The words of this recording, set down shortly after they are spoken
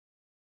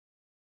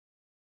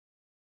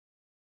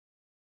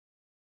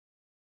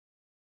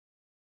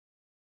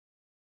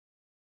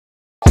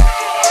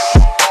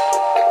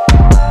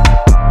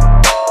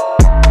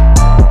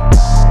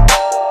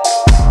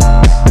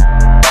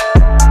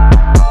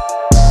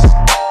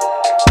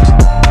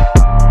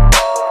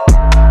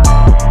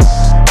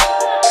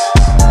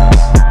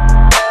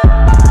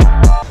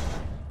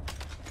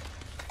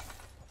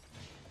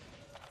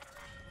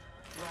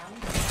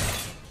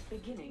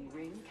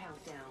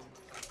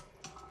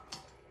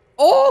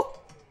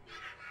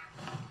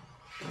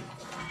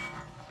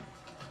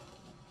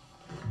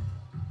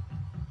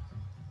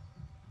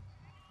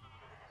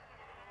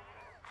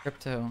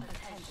Crypto.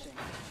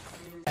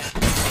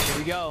 Here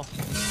we go.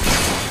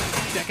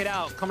 Check it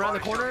out. Come around the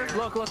corner.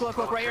 Look, look, look,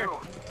 look right here.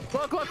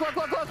 Look, look, look,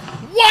 look, look.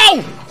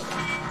 Whoa!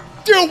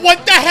 Dude,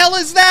 what the hell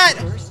is that?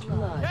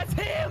 That's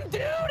him,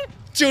 dude!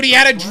 Dude, he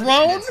had a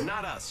drone?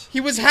 Not us.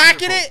 He was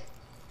hacking it?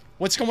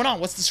 What's going on?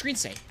 What's the screen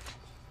say?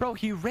 Bro,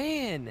 he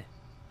ran.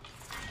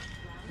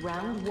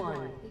 Round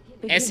 1.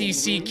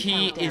 SEC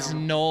key is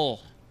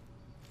null.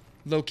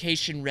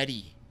 Location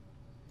ready.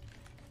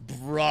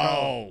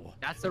 Bro.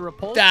 That's the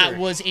repulsor. That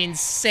was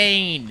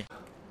insane.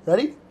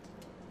 Ready?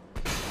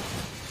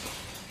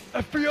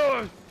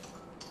 FBI.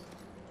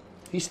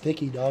 He's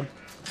thicky, dog.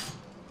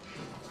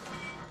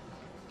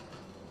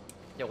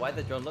 Yeah, why'd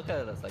the drone look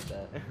at us like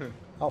that?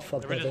 I'll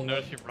fuck that thing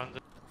up. What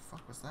the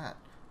fuck was that?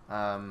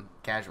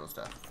 Casual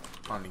stuff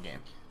on the game.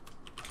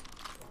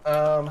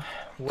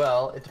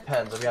 Well, it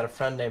depends. I've got a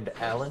friend named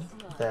Alan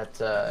that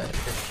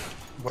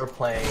if we're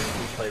playing,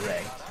 we play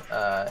ranked,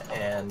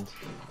 and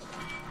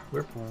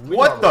we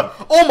What the?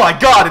 Oh my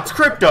god, it's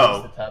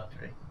crypto! the top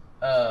 3.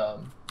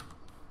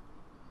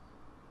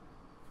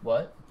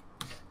 What?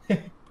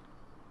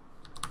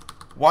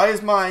 Why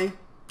is my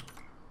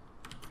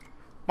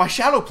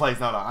shadow play's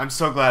not on? I'm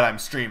so glad I'm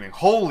streaming.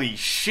 Holy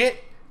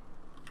shit!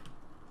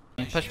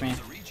 Push me.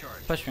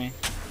 Push me.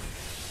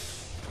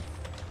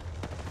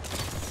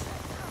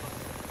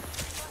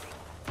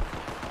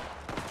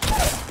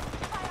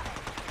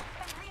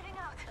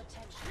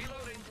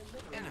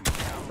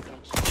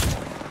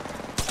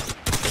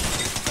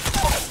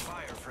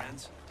 Fire,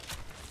 friends.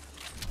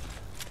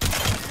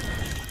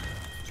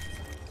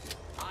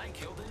 I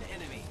killed an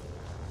enemy.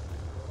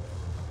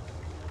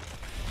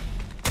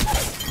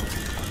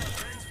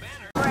 Friend's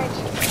banner.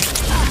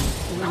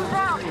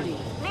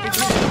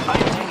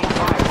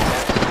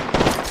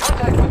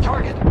 Contact with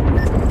target.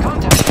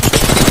 Contact.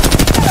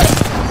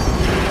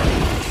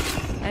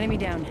 Enemy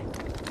down.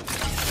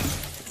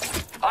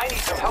 I need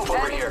some help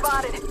over here.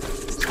 Spotted.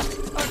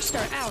 Arc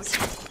star out.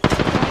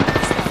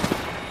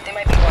 They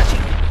might be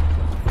watching.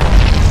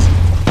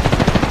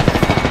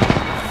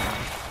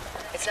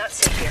 It's not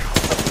safe here.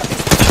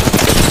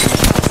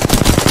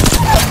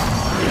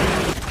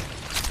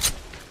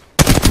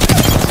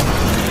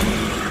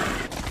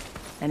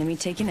 Enemy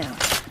taken out.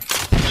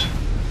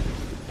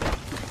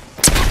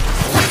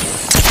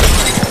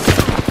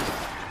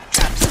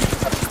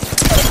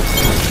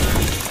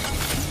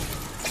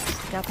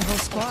 Got the whole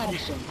squad.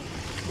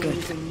 Good.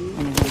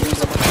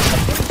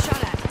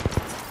 Shot at.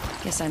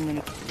 Guess I'm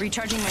gonna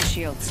recharging my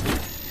shields.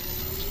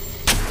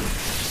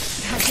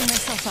 Patching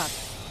myself up.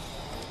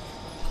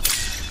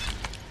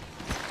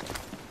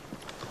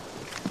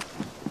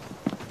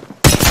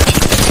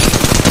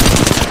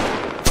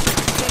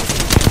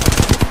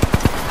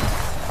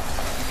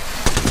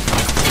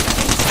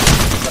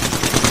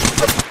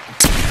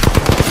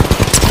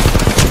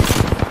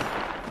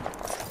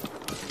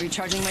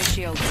 Recharging my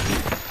shields.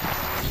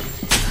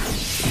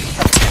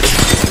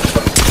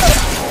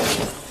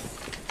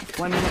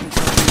 One minute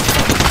until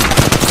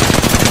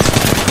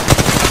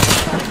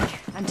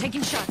I'm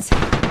taking shots. Need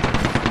to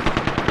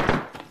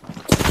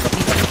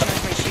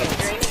recharge my shields.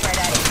 You're aiming right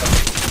at it.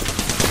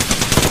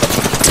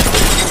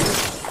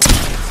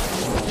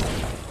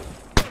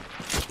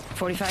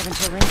 45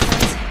 until ring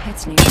close.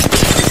 It's near.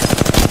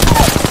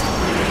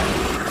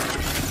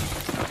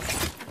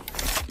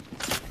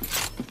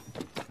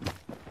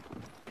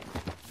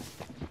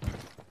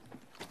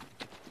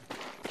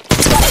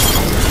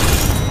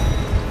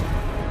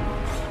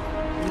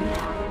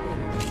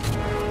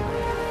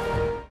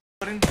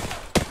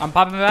 I'm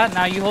popping that.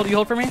 Now you hold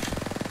for me.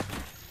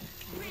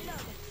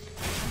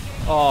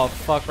 Oh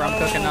fuck, bro, I'm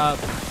cooking up.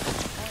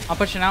 I'm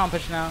pushing out, The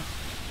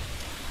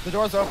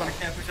door's open. I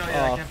can't push out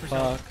yet. Oh, I can't push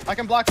out. fuck. I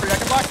can block for you. I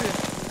can block for you.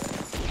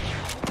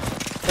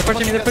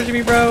 They're pushing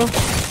me, bro.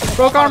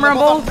 Broke armor on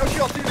both. No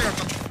shield either.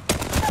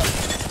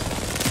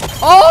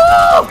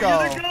 Oh!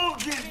 Go.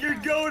 You're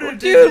goated.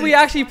 Dude, we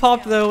actually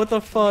popped though. What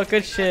the fuck?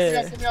 Good shit.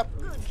 Yes, yep.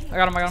 I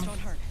got him,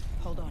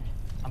 Hold on.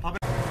 I'm popping.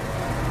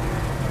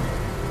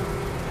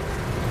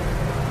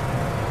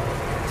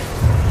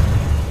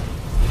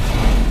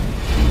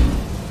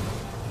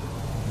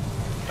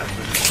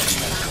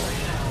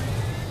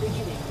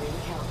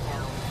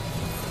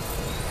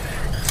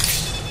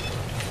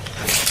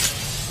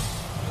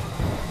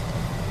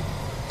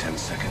 10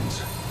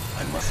 seconds.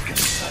 I must get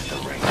inside the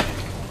ring.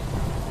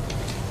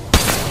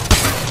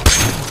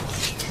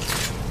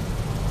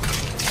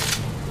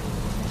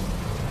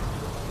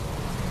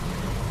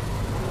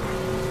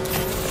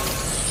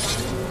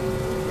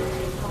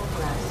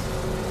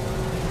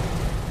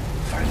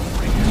 Final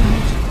ring is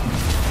closing.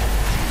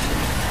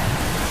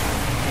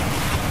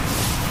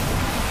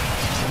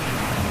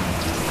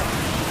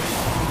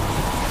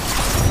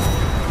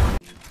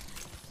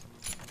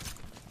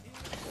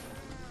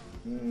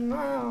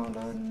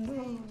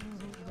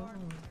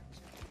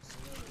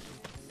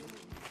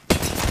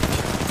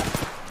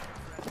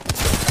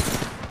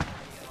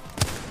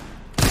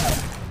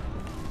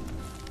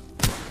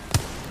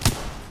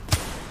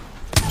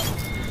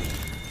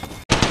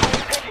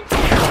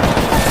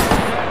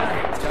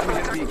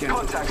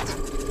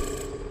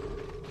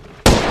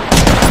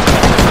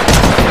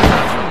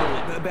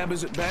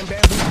 bam,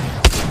 bam.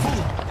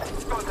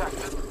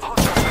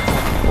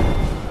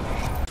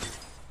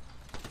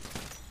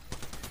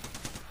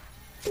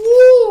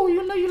 Ooh,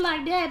 you know you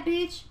like that,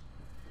 bitch.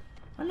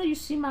 I know you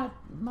see my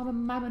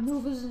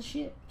maneuvers and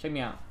shit. Check me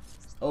out.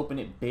 Open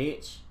it,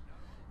 bitch.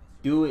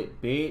 Do it,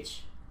 bitch.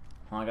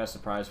 Oh, I got a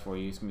surprise for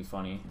you. It's gonna be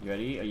funny. You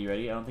ready? Are you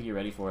ready? I don't think you're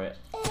ready for it.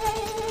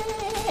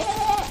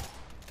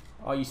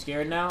 Oh, you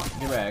scared now?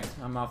 Get wrecked.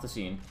 I'm off the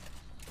scene.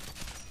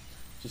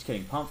 Just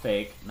kidding. Pump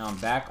fake. Now I'm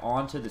back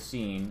onto the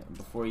scene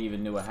before you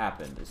even knew what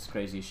happened. This is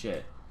crazy as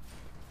shit.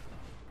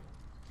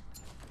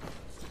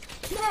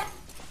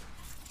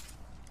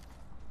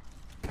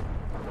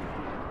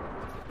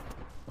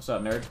 What's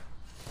up, nerd?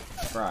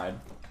 Fried.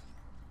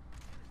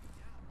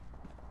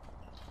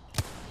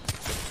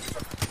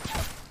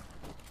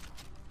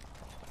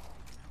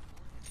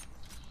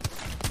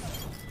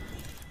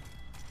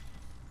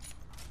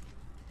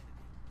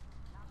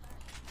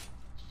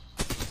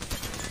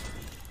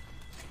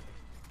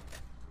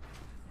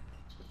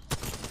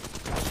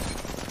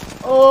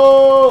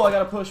 Oh, I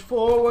gotta push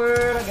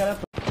forward. I gotta.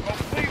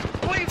 Please.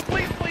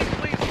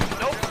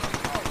 Nope.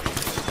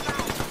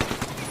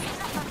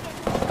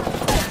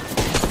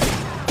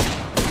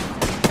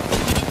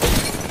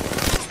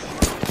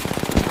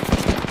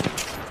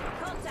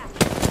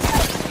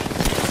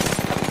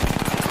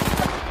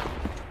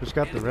 Who's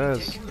got the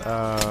res? Me.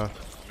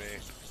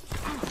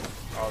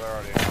 Oh, they're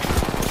already out.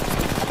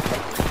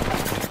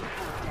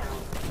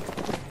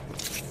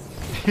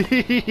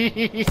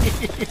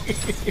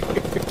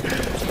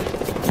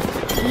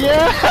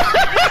 Yeah!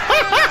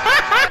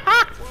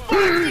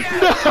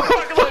 No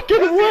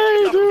fucking way,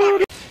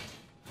 dude!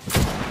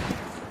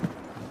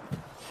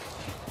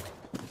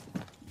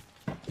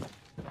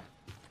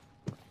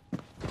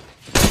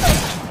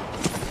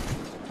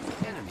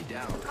 Enemy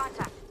down.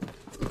 Contact.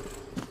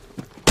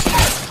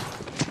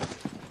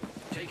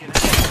 Taken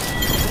out.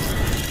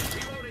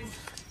 Reloading.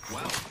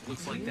 Well,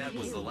 looks like that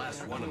was the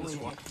last one in the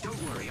squad. Don't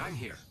worry, I'm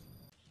here.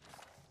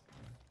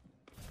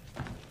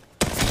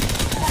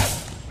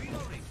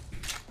 Reloading.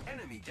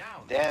 Enemy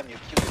down. Damn, you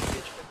killed the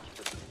bitch.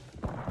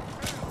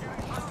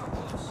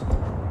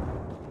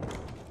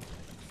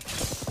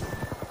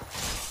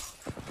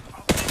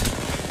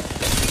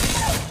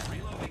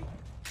 Reloading.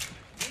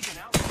 Taken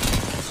out.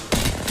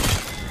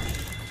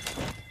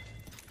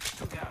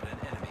 Took out an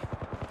enemy.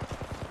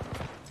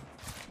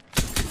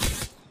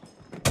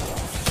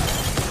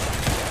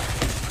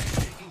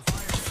 Taking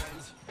fire,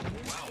 friends.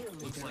 Wow,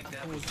 looks like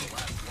that was the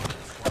last one in the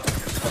squad.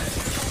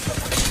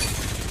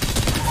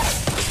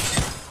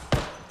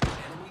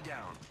 Enemy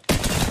down.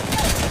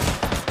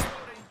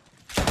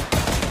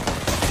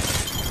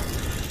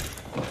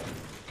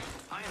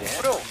 I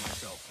am Bro.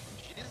 myself.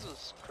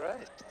 Jesus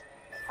Christ.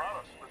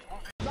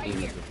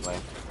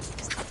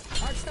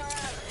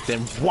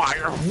 Then why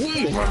are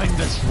we running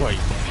this way?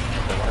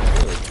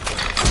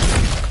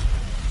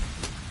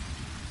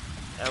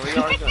 And we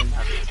are going to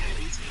have it.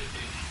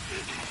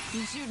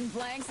 You shooting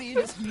blanks, so you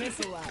just miss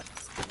a lot.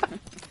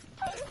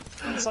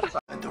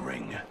 At the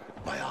ring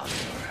by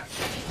Oliver.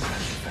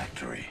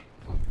 Satisfactory.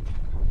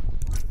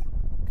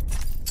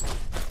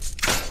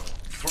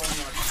 Throwing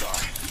our star.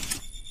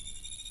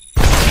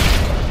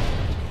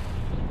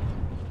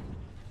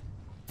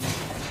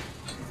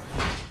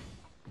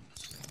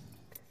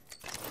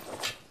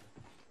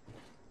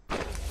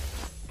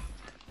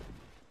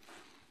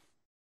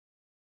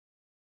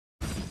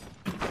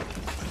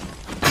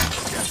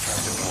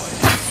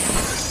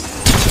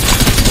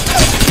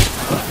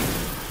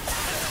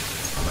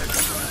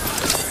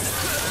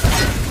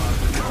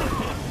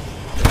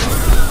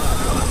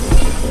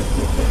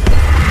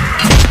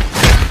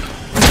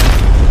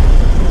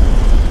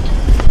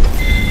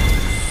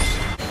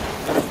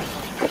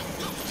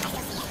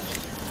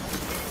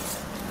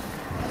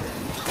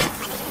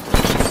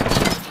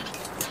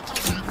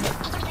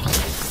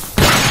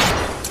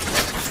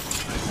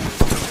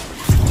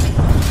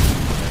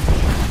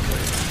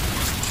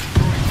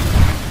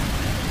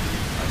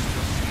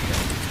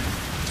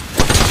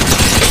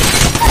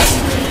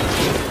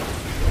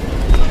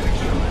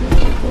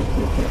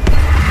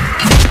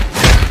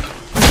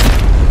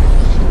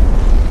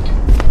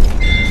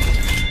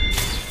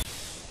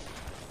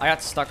 I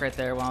got stuck right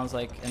there when I was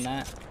like in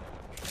that.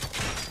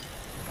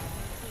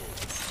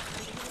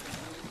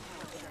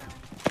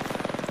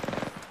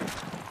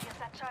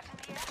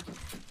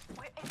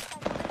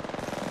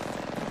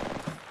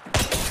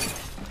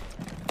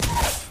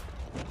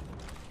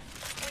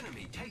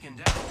 Enemy taken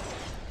down.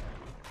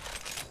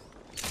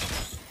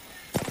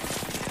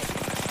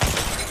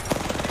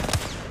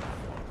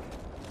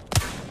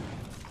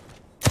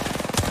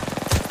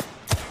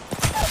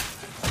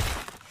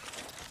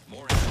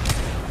 More reloading.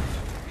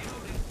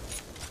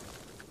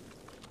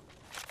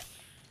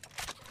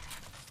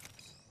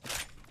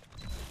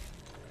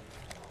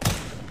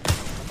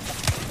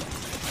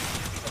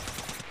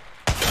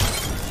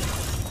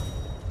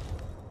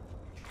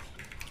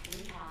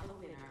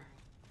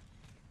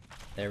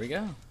 There we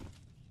go.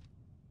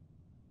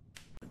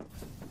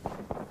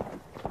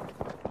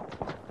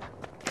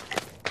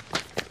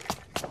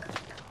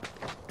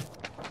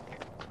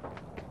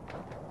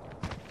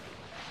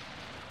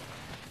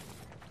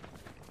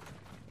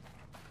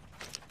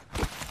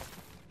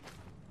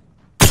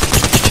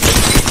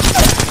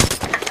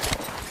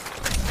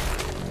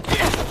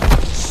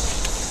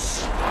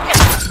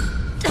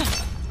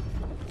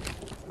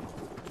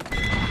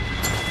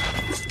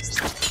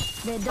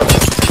 They're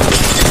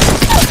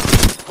done.